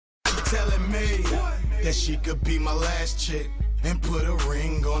telling me that she could be my last chick and put a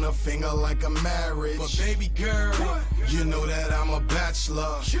ring on her finger like a marriage. But baby girl, you know that I'm a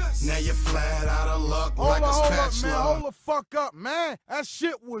bachelor. Now you're flat out of luck like a spatula. Hold the fuck up, man. That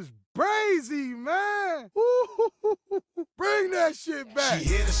shit was crazy, man. Bring that shit back. She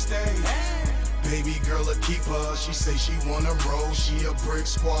here to stay. Baby girl a keeper. She say she wanna roll. She a brick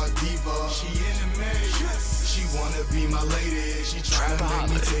squad diva. She in the mix. She wanna be my lady. She tryna make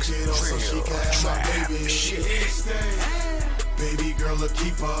me take it off so she can have my baby. She here to stay. Baby girl a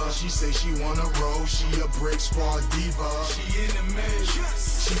keeper. She say she wanna roll. She a brick squad diva. She in the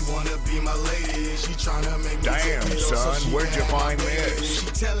mix. She wanna be my lady. She tryna make me take it off so she where'd you find this?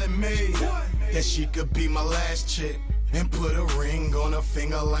 She telling me that she could be my last chick and put a ring on her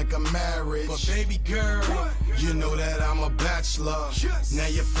finger like a marriage. But baby girl, you know that I'm a bachelor. Now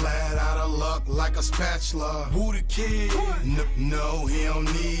you're flat out of luck like a spatula. Who the kid? No, he don't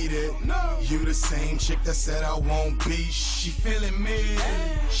need it. You the same chick that said I won't be. She feeling me.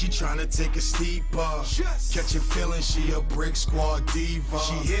 She tryna take it steeper. Catch your feeling, she a brick squad diva.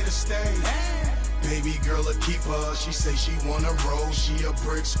 She here to stay. Baby girl a keeper. She say she wanna roll. She a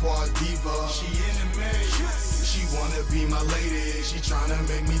brick squad diva. She in the mix. She wanna be my lady. She tryna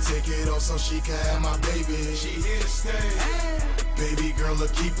make me take it off so she can have my baby. She here to stay. Baby girl a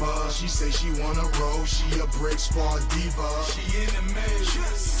keeper. She say she wanna roll. She a brick squad diva. She in the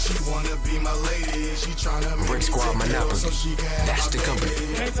mix. She wanna be my lady. She tryna make Brick me Squad take it off so she can have That's my the company.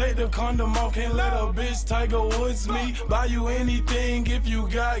 baby. Can't take the condom off, can't let a bitch Tiger Woods me. Buy you anything if you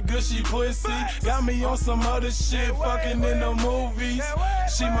got gushy pussy. Got me on some other shit, fucking in the movies.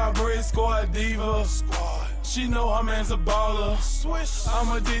 She my Brick Squad diva. She know her man's a baller.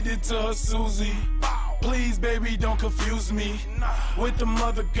 I'm addicted to her Susie. Please, baby, don't confuse me with the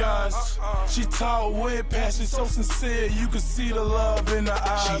mother guys. She talk with passion, so sincere, you can see the love in her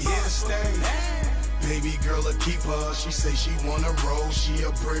eyes. She here to stay. Baby girl a keeper. She say she wanna roll. She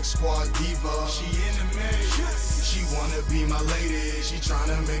a brick squad diva. She in the mix. She wanna be my lady. She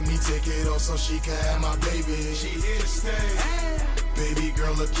tryna make me take it off so she can have my baby. She here to stay. Baby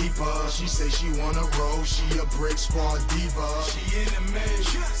girl a keeper. She say she wanna roll. She a brick squad diva. She in the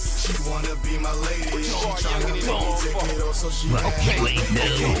mix. She wanna be my lady. She tryna make me take it off so she can have my baby.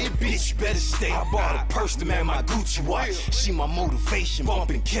 Bitch better stay. I bought a purse to match my Gucci watch. She my motivation,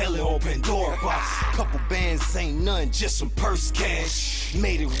 bumping Kelly on Pandora box. Couple bands ain't nothing, just some purse cash.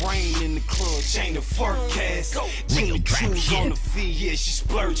 Made it rain in the club, chain the forecast. Jim shoes on the feet, yeah, she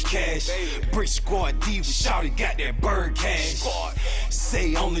splurge cash. Brick Squad diva, shawty got that bird cash.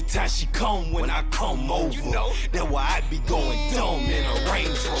 Say only time she come when I come over. That's why I be going dumb in a Range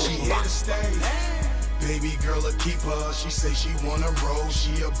Rover. She here to stay. Baby girl a keeper. She say she wanna roll.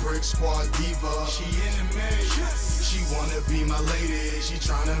 She a brick squad diva. She in the mix. She wanna be my lady. She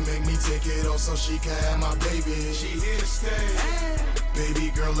tryna make me take it off so she can have my baby. She here to stay.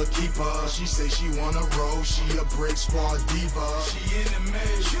 Baby girl a keeper. She say she wanna roll. She a brick squad diva. She in the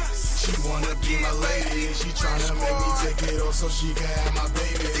mix. She wanna be my lady. She tryna make me take it off so she can have my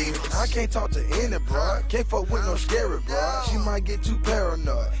baby. I can't talk to any broad. Can't fuck with no scary broad. She might get too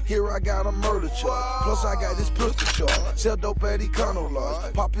paranoid. Here I got a murder charge. Plus I got this pistol charge. Sell dope at Econo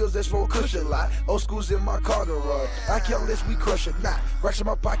Lodge. Pop pills that smoke cushion lot. Old school's in my car garage. I can't let we crush it, not. Racks in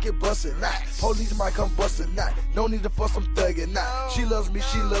my pocket, bustin' not. Police might come bustin' not. No need to fuss, I'm thuggin' not. She loves me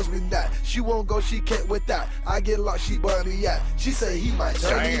not. She won't go, she can't without. I get locked, she burn me out. She say he might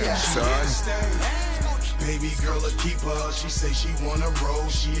turn me out. Baby girl a keeper. She say she wanna roll.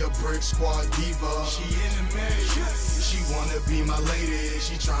 She a brick squad diva. She in the mix. She wanna be my lady.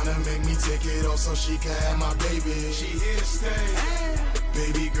 She tryna make me take it off so she can have my baby. She here to stay.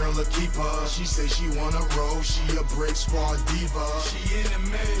 Baby girl a keeper. She say she wanna roll. She a brick squad diva. She in the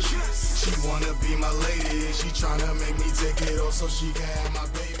mix. She wanna be my lady. She tryna make me take it off so she can have my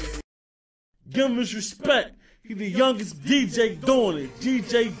baby. Give him his respect. He the youngest DJ doing it.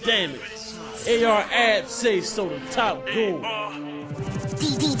 DJ Damn It. AR Ab say so, the top goon.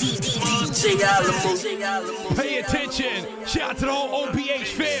 Pay attention. Shout out to the whole OBH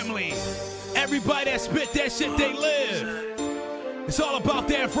family. Everybody that spit that shit, they live. It's all about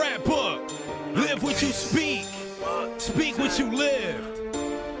that rap book. Live what you speak. Speak what you live.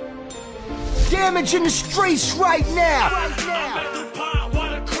 Damage in the streets right now.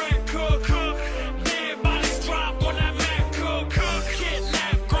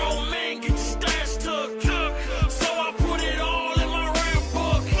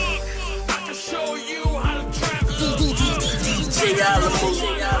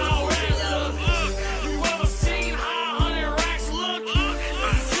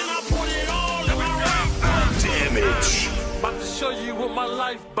 About to show you what my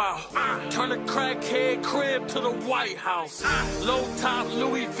life bout. Turn a crackhead crib to the White House. Low top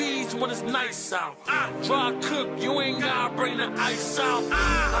Louis V's when it's nice out. Dry cook, you ain't gotta bring the ice out.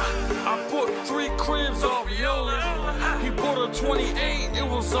 I bought 3 cribs off Yola. He bought a 28, it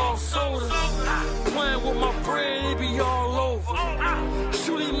was all soda. Playing with my bread, it be all over.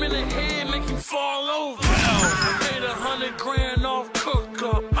 Shoot him in the head, make him fall over. Made 100 grand off cook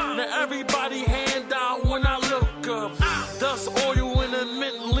up. Now everybody hand out when I look up. Dust oil in the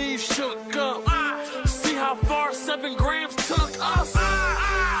mint leaves shook up. See how far 7 grams took us?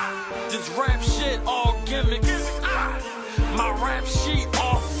 This rap shit all gimmicks. My rap sheet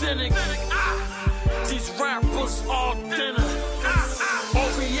authentic. These rappers all dinner.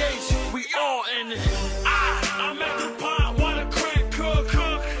 OBH, we all in it. I'm at the pot while the crack cook.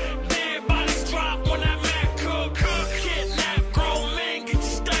 Dead bodies drop when that Mac cook. Kidnap grown men, get your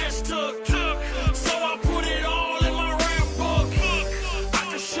stash took. So I put it all in my rap book. I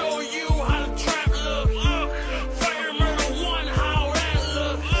can show you how the trap look. Fire Murder 1, how that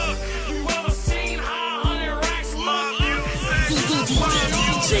look. You ever seen how 100 racks look?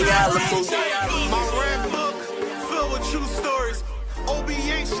 DJ Alamo. My rap book filled with true stories.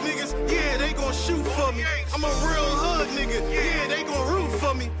 OBH niggas, yeah, they gon' shoot for me. I'm a real hood nigga, yeah, they gon' root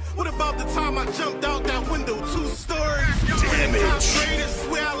for me. What about the time I jumped out that window 2 stories? Damage. Top rated,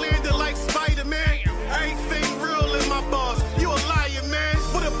 swear I landed like Spider-Man. Everything real in my bars, you a liar, man.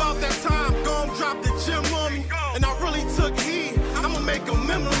 What about that time gon' drop the gym on me? And I really took heed, I'ma make a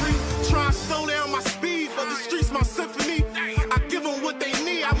memory. Try and slow down my speed, but the streets my symphony. I give them what they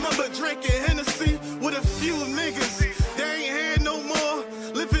need, I remember drinking Hennessy with a few niggas. They ain't here no more,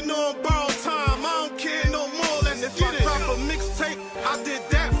 living on borrowed time, I don't care no more. Let's if I drop a mixtape, I did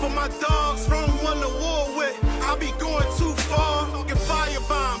that for my dogs from one to war with. I be going too far, fucking fire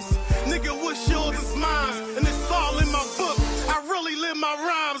bombs. Nigga, what's yours is mine, and it's all in my book. I really live my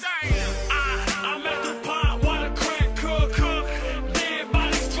rhymes. I'm at the pot while the crack cook. Dead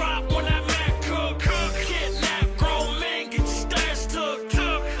bodies drop when that Mac cook. Kidnap grown men, get your stash took.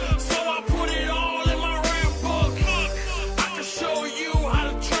 So I put it all in my rap book. I can show you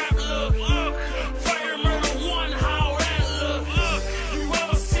how the trap look. Fire Murder 1, how that look. You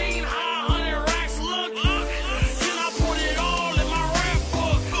ever seen how 100 racks look? Then I put it all in my rap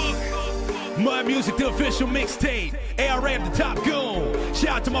book. My Music, the official mixtape. ARM, the top goon.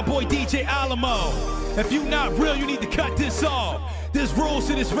 Shout out to my boy DJ Alamo. If you not real, you need to cut this off. There's rules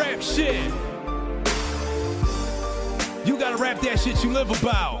to this rap shit. You gotta rap that shit you live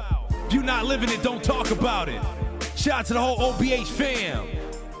about. If you not living it, don't talk about it. Shout out to the whole OBH fam.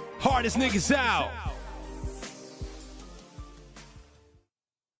 Hardest niggas out.